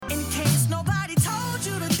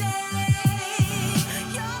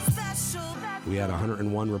had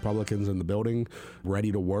 101 Republicans in the building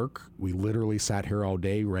ready to work. We literally sat here all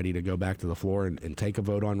day ready to go back to the floor and take a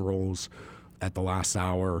vote on rules. At the last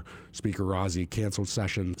hour, Speaker Razi canceled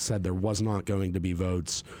session, said there was not going to be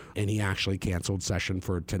votes, and he actually canceled session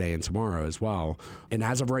for today and tomorrow as well. And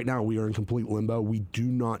as of right now, we are in complete limbo. We do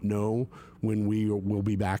not know when we will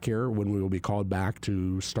be back here, when we will be called back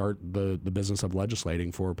to start the business of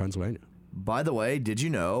legislating for Pennsylvania. By the way, did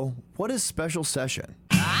you know, what is special session?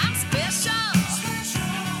 I'm special.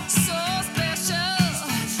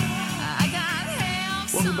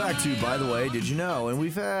 Welcome back to By the Way, Did You Know? And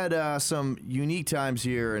we've had some unique times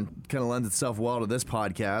here and kind of lends itself well to this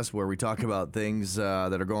podcast where we talk about things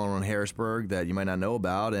that are going on in Harrisburg that you might not know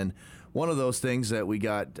about. And one of those things that we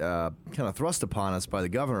got kind of thrust upon us by the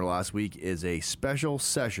governor last week is a special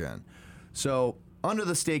session. So under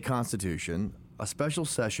the state constitution, a special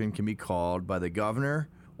session can be called by the governor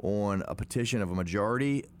on a petition of a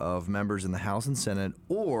majority of members in the House and Senate,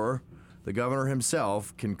 or the governor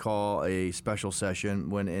himself can call a special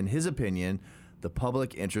session when, in his opinion, the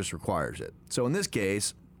public interest requires it. So in this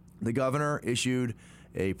case, the governor issued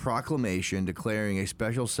a proclamation declaring a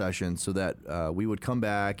special session so that we would come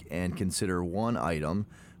back and consider one item,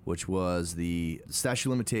 which was the statute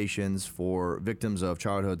of limitations for victims of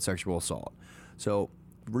childhood sexual assault. So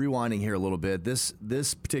rewinding here a little bit, this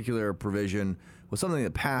particular provision was something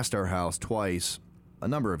that passed our House twice a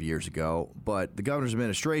number of years ago, but the governor's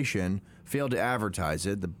administration failed to advertise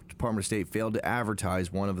it. The Department of State failed to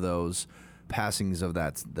advertise one of those passings of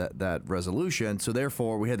that resolution, so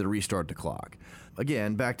therefore we had to restart the clock.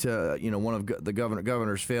 Again, back to one of the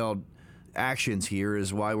governor's failed actions here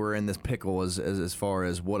is why we're in this pickle as far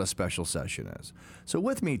as what a special session is. So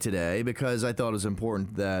with me today, because I thought it was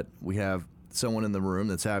important that we have someone in the room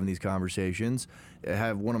that's having these conversations, I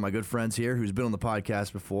have one of my good friends here who's been on the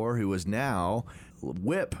podcast before, who is now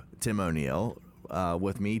Whip Tim O'Neill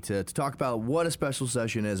with me to talk about what a special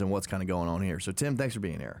session is and what's kind of going on here. So Tim, thanks for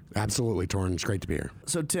being here. Absolutely, Torrin. It's great to be here.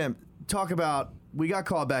 So Tim, talk about, we got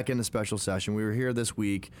called back into special session. We were here this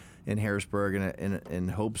week in Harrisburg in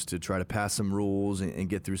hopes to try to pass some rules and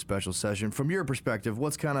get through special session. From your perspective,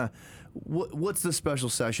 what's the special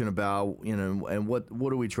session about, and what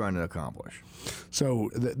are we trying to accomplish?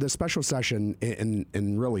 So the special session,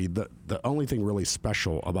 and really the only thing really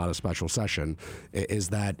special about a special session is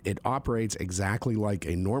that it operates exactly like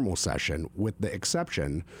a normal session, with the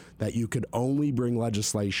exception that you could only bring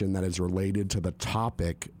legislation that is related to the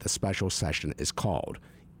topic the special session is called,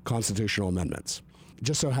 constitutional amendments.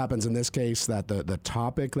 Just so happens in this case that the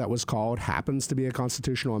topic that was called happens to be a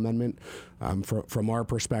constitutional amendment. From our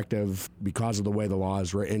perspective, because of the way the law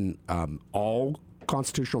is written, all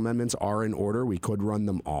constitutional amendments are in order. We could run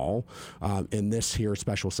them all in this here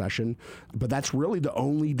special session. But that's really the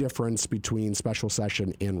only difference between special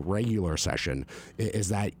session and regular session, is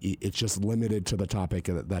that it's just limited to the topic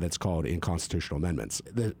that it's called in constitutional amendments.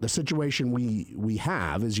 The situation we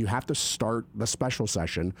have is you have to start the special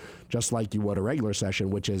session just like you would a regular session,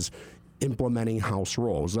 which is implementing House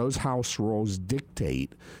rules. Those House rules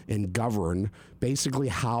dictate and govern basically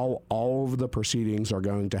how all of the proceedings are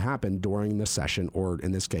going to happen during the session, or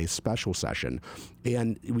in this case, special session.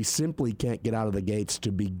 And we simply can't get out of the gates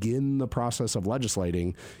to begin the process of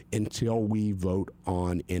legislating until we vote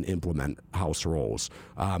on and implement House rules.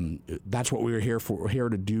 That's what we were here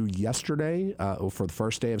to do yesterday for the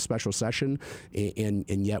first day of special session,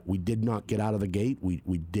 and yet we did not get out of the gate.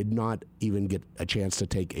 We did not even get a chance to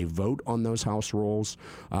take a vote on those House rules,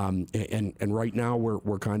 and right now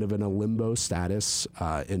we're kind of in a limbo status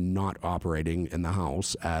in not operating in the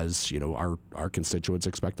House as our constituents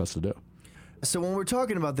expect us to do. So when we're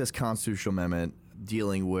talking about this constitutional amendment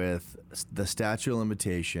dealing with the statute of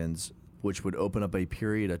limitations, which would open up a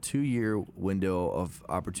 2-year window of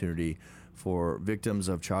opportunity for victims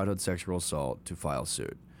of childhood sexual assault to file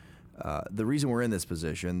suit. The reason we're in this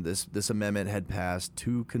position, this amendment had passed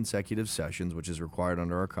 2 consecutive sessions, which is required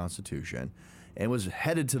under our Constitution, and was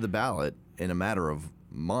headed to the ballot in a matter of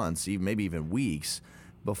months, maybe even weeks,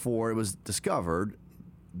 before it was discovered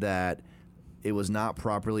that it was not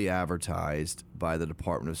properly advertised by the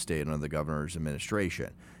Department of State under the governor's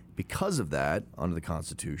administration. Because of that, under the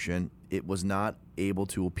Constitution, it was not able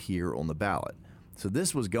to appear on the ballot. So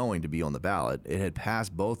this was going to be on the ballot. It had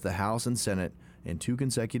passed both the House and Senate in 2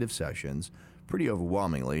 consecutive sessions, pretty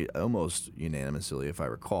overwhelmingly, almost unanimously, if I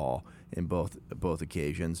recall, in both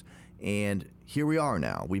occasions. And here we are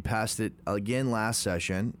now. We passed it again last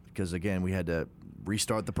session because, again, we had to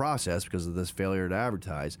restart the process because of this failure to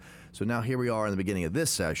advertise. So now here we are in the beginning of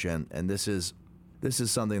this session, and this is this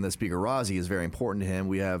is something that Speaker Rozzi is very important to him.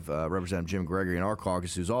 We have Representative Jim Gregory in our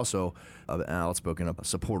caucus, who's also an outspoken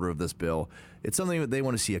supporter of this bill. It's something that they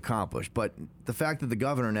want to see accomplished. But the fact that the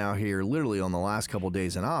governor now here, literally on the last couple of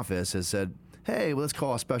days in office, has said, hey, let's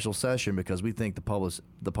call a special session because we think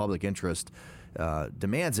the public interest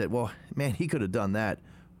demands it. Well, man, he could have done that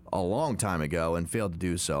a long time ago and failed to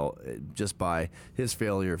do so just by his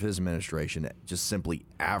failure of his administration to just simply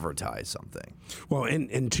advertise something. Well,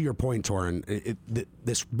 and to your point, Torrin,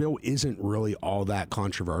 this bill isn't really all that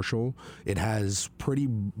controversial. It has pretty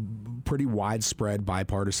widespread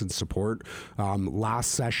bipartisan support.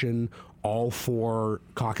 Last session, all four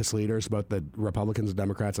caucus leaders, both the Republicans and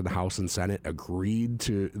Democrats in the House and Senate, agreed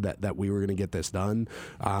to that we were going to get this done.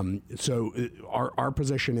 So our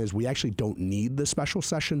position is we actually don't need the special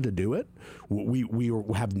session to do it. We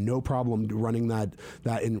have no problem running that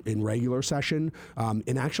in regular session.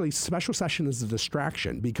 And actually, special session is a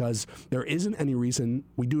distraction because there isn't any reason,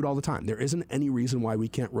 we do it all the time, there isn't any reason why we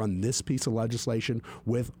can't run this piece of legislation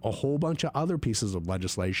with a whole bunch of other pieces of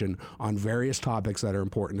legislation on various topics that are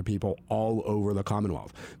important to people all over the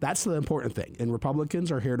Commonwealth. That's the important thing. And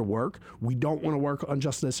Republicans are here to work. We don't want to work on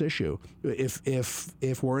just this issue.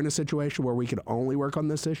 If we're in a situation where we can only work on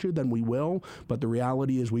this issue, then we will. But the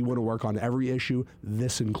reality is we want to work on every issue,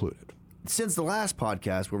 this included. Since the last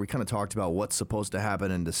podcast where we kind of talked about what's supposed to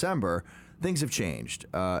happen in December, things have changed.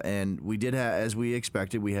 And we did have, as we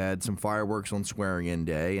expected, we had some fireworks on swearing-in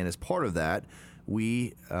day. And as part of that,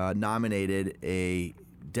 we nominated a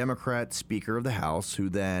Democrat Speaker of the House who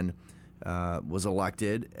then was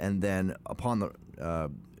elected, and then upon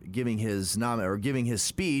the giving his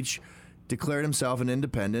speech, declared himself an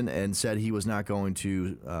independent and said he was not going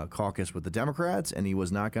to caucus with the Democrats and he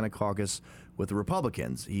was not going to caucus with the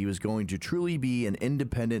Republicans. He was going to truly be an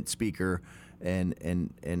independent speaker and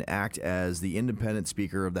act as the independent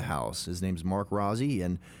Speaker of the House. His name's Mark Rozzi,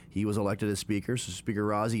 and he was elected as Speaker. So Speaker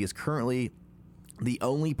Rozzi is currently the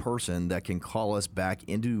only person that can call us back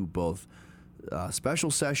into both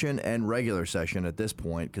special session and regular session at this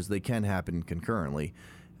point, because they can happen concurrently.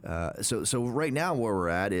 So right now where we're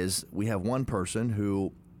at is we have one person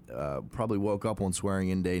who probably woke up on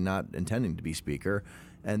swearing-in day not intending to be Speaker,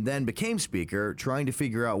 and then became Speaker, trying to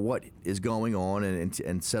figure out what is going on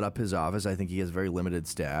and set up his office. I think he has very limited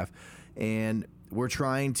staff. And we're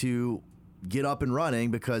trying to get up and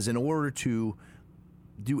running because in order to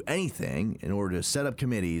do anything, in order to set up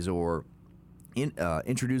committees or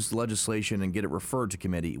introduce legislation and get it referred to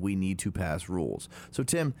committee, we need to pass rules. So,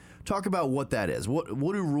 Tim, talk about what that is. What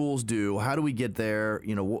do rules do? How do we get there?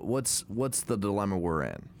 You know, what's the dilemma we're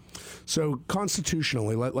in? So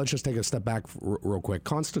constitutionally, let's just take a step back real quick.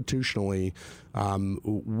 Constitutionally,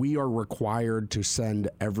 we are required to send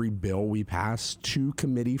every bill we pass to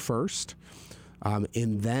committee first.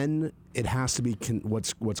 And then it has to be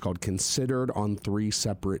what's called considered on 3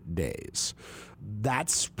 separate days.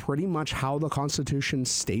 That's pretty much how the Constitution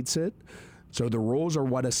states it. So the rules are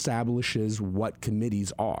what establishes what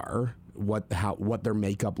committees are, what their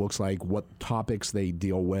makeup looks like, what topics they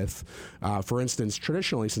deal with. For instance,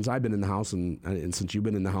 traditionally, since I've been in the House and since you've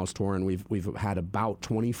been in the House, Torrin, we've had about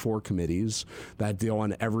 24 committees that deal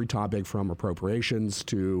on every topic from appropriations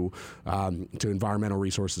to environmental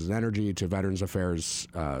resources and energy to Veterans Affairs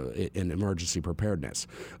and emergency preparedness.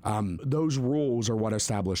 Those rules are what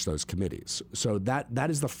establish those committees. So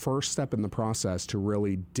that is the first step in the process to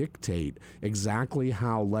really dictate exactly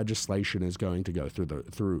how legislation is going to go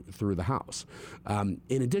through the House.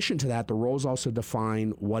 In addition to that, the rules also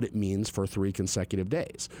define what it means for 3 consecutive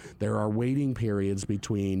days. There are waiting periods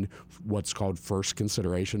between what's called first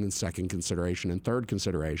consideration and second consideration and third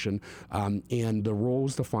consideration, and the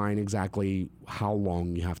rules define exactly how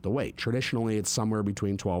long you have to wait. Traditionally, it's somewhere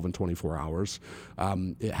between 12 and 24 hours.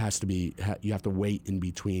 It has to be, you have to wait in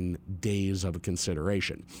between days of a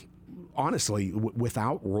consideration. Honestly,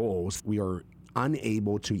 without rules, we are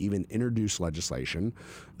unable to even introduce legislation.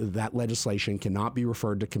 That legislation cannot be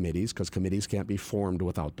referred to committees because committees can't be formed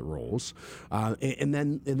without the rules. And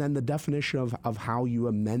then the definition of how you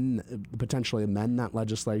potentially amend that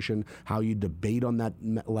legislation, how you debate on that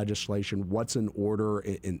legislation, what's in order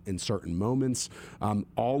in certain moments,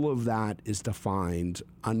 all of that is defined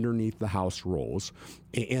underneath the House rules.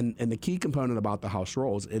 And the key component about the House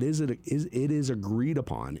rules, it is agreed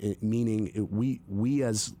upon, meaning we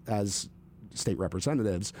as state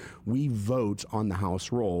representatives, we vote on the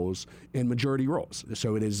House rules in majority rules.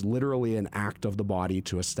 So it is literally an act of the body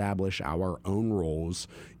to establish our own rules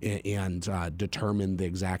and determine the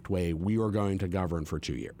exact way we are going to govern for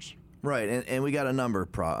 2 years. Right, and we got a number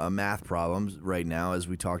of math problems right now, as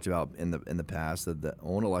we talked about in the past. That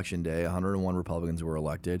on election day, 101 Republicans were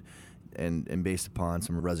elected. and based upon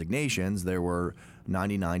some resignations, there were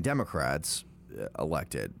 99 Democrats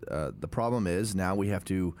elected. The problem is now we have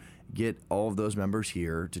to get all of those members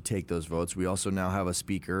here to take those votes. We also now have a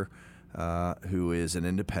speaker who is an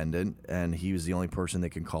independent, and he was the only person that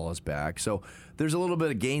can call us back. So there's a little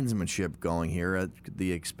bit of gamesmanship going here at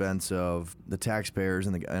the expense of the taxpayers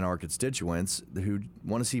and our constituents who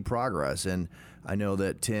want to see progress. And I know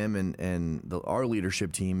that Tim and our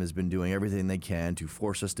leadership team has been doing everything they can to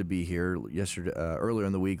force us to be here. Yesterday, earlier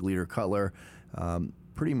in the week, Leader Cutler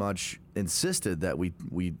pretty much insisted that we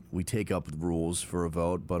take up the rules for a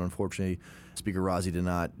vote, but unfortunately, Speaker Rozzi did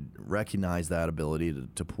not recognize that ability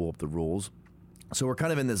to pull up the rules. So we're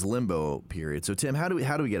kind of in this limbo period. So Tim, how do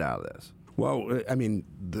we get out of this? Well, I mean,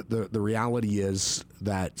 the reality is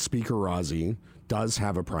that Speaker Rozzi does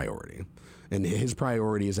have a priority. And his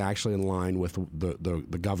priority is actually in line with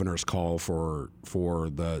the governor's call for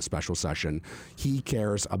the special session. He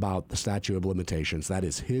cares about the statute of limitations. That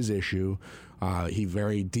is his issue. He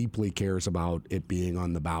very deeply cares about it being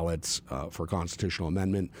on the ballots for constitutional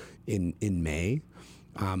amendment in May.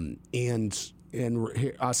 And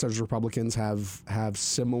us as Republicans have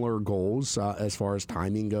similar goals as far as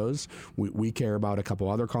timing goes. We care about a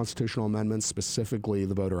couple other constitutional amendments, specifically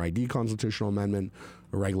the voter ID constitutional amendment,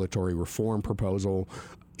 a regulatory reform proposal.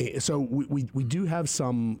 So we do have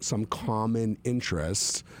some common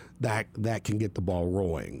interests that can get the ball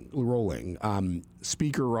rolling.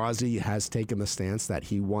 Speaker Rozzi has taken the stance that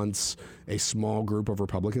he wants a small group of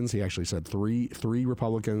Republicans. He actually said three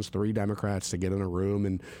Republicans, 3 Democrats to get in a room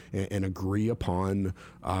and agree upon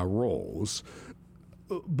roles.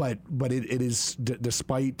 But it is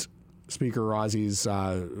despite Speaker Rozzi's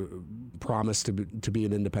promise to be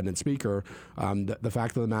an independent speaker, the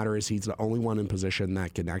fact of the matter is he's the only one in position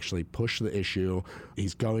that can actually push the issue.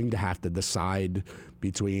 He's going to have to decide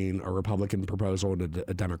between a Republican proposal and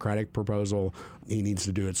a Democratic proposal. He needs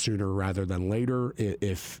to do it sooner rather than later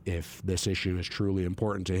if this issue is truly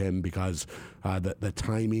important to him, because the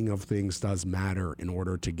timing of things does matter in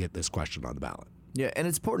order to get this question on the ballot. Yeah, and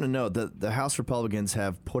it's important to note that the House Republicans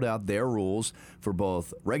have put out their rules for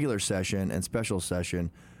both regular session and special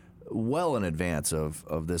session well in advance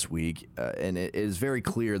of this week, and it is very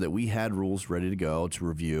clear that we had rules ready to go to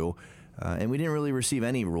review, and we didn't really receive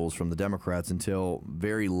any rules from the Democrats until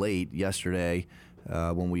very late yesterday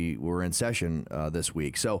when we were in session this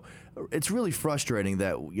week. So it's really frustrating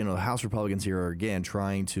that House Republicans here are again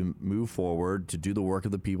trying to move forward to do the work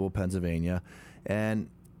of the people of Pennsylvania, and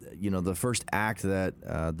the first act that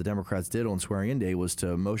the Democrats did on swearing-in day was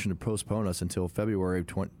to motion to postpone us until February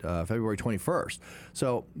 21st.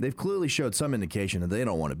 So they've clearly showed some indication that they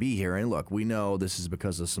don't want to be here. And look, we know this is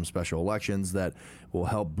because of some special elections that will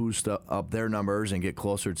help boost up their numbers and get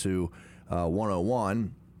closer to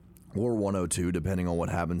 101 or 102, depending on what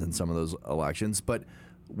happens in some of those elections. But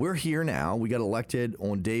we're here now. We got elected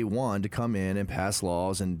on day one to come in and pass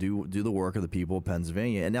laws and do the work of the people of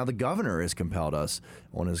Pennsylvania. And now the governor has compelled us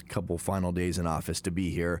on his couple final days in office to be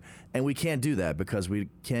here. And we can't do that because we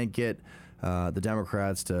can't get the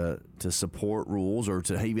Democrats to support rules or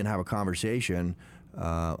to even have a conversation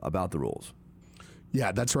about the rules.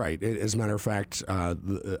 Yeah, that's right. As a matter of fact,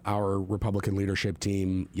 our Republican leadership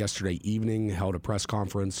team yesterday evening held a press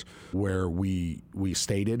conference where we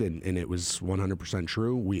stated, and it was 100%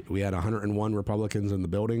 true, we had 101 Republicans in the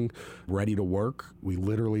building ready to work. We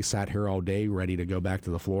literally sat here all day ready to go back to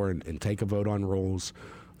the floor and take a vote on rules.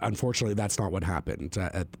 Unfortunately, that's not what happened.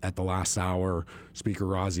 At the last hour, Speaker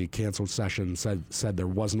Rozzi canceled session, said there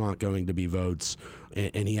was not going to be votes,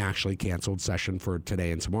 and he actually canceled session for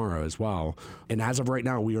today and tomorrow as well. And as of right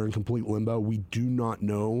now, we are in complete limbo. We do not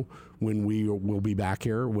know when we will be back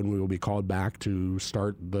here, when we will be called back to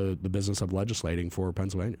start the business of legislating for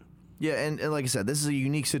Pennsylvania. Yeah, and like I said, this is a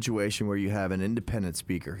unique situation where you have an independent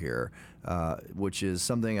speaker here, which is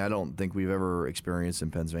something I don't think we've ever experienced in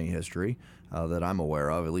Pennsylvania history that I'm aware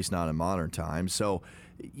of, at least not in modern times. So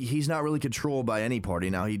he's not really controlled by any party.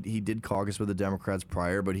 Now, he did caucus with the Democrats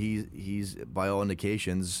prior, but he's by all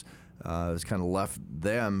indications, has kind of left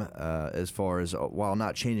them as far as, while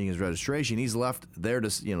not changing his registration, he's left their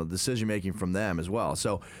decision making from them as well.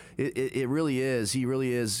 So he really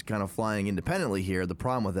is kind of flying independently here. The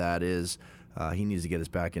problem with that is he needs to get us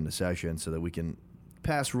back into session so that we can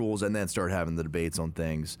pass rules and then start having the debates on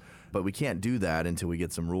things. But we can't do that until we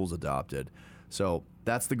get some rules adopted. So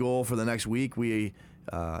that's the goal for the next week. We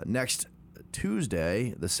next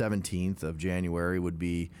Tuesday, the 17th of January, would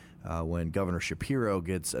be when Governor Shapiro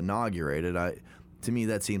gets inaugurated. To me,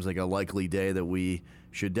 that seems like a likely day that we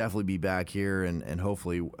should definitely be back here and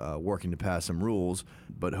hopefully working to pass some rules.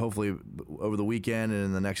 But hopefully over the weekend and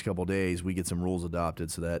in the next couple of days, we get some rules adopted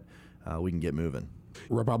so that we can get moving.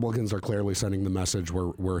 Republicans are clearly sending the message,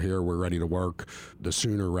 we're here, we're ready to work, the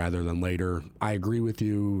sooner rather than later. I agree with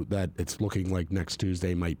you that it's looking like next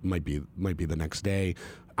Tuesday might be the next day.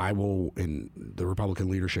 I will, and the Republican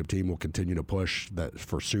leadership team will continue to push that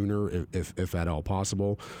for sooner, if at all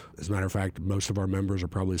possible. As a matter of fact, most of our members are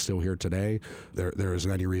probably still here today. There isn't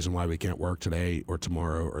any reason why we can't work today or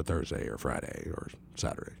tomorrow or Thursday or Friday or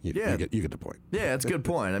Saturday. You get the point. Yeah, it's a good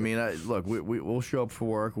point. I mean, look, we'll show up for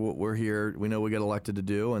work. We're here. We know we get elected to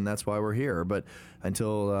do, and that's why we're here. But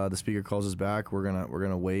until the speaker calls us back, we're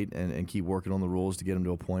gonna wait and keep working on the rules to get them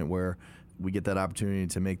to a point where we get that opportunity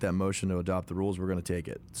to make that motion to adopt the rules. We're going to take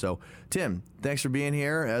it. So, Tim, thanks for being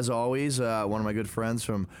here. As always, one of my good friends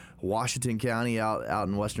from Washington County out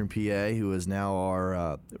in Western PA, who is now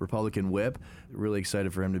our Republican whip. Really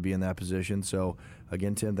excited for him to be in that position. So,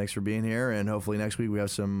 again, Tim, thanks for being here. And hopefully next week we have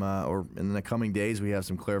some, or in the coming days, we have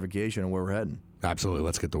some clarification on where we're heading. Absolutely.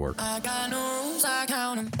 Let's get to work. I got no rules, I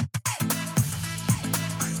count 'em.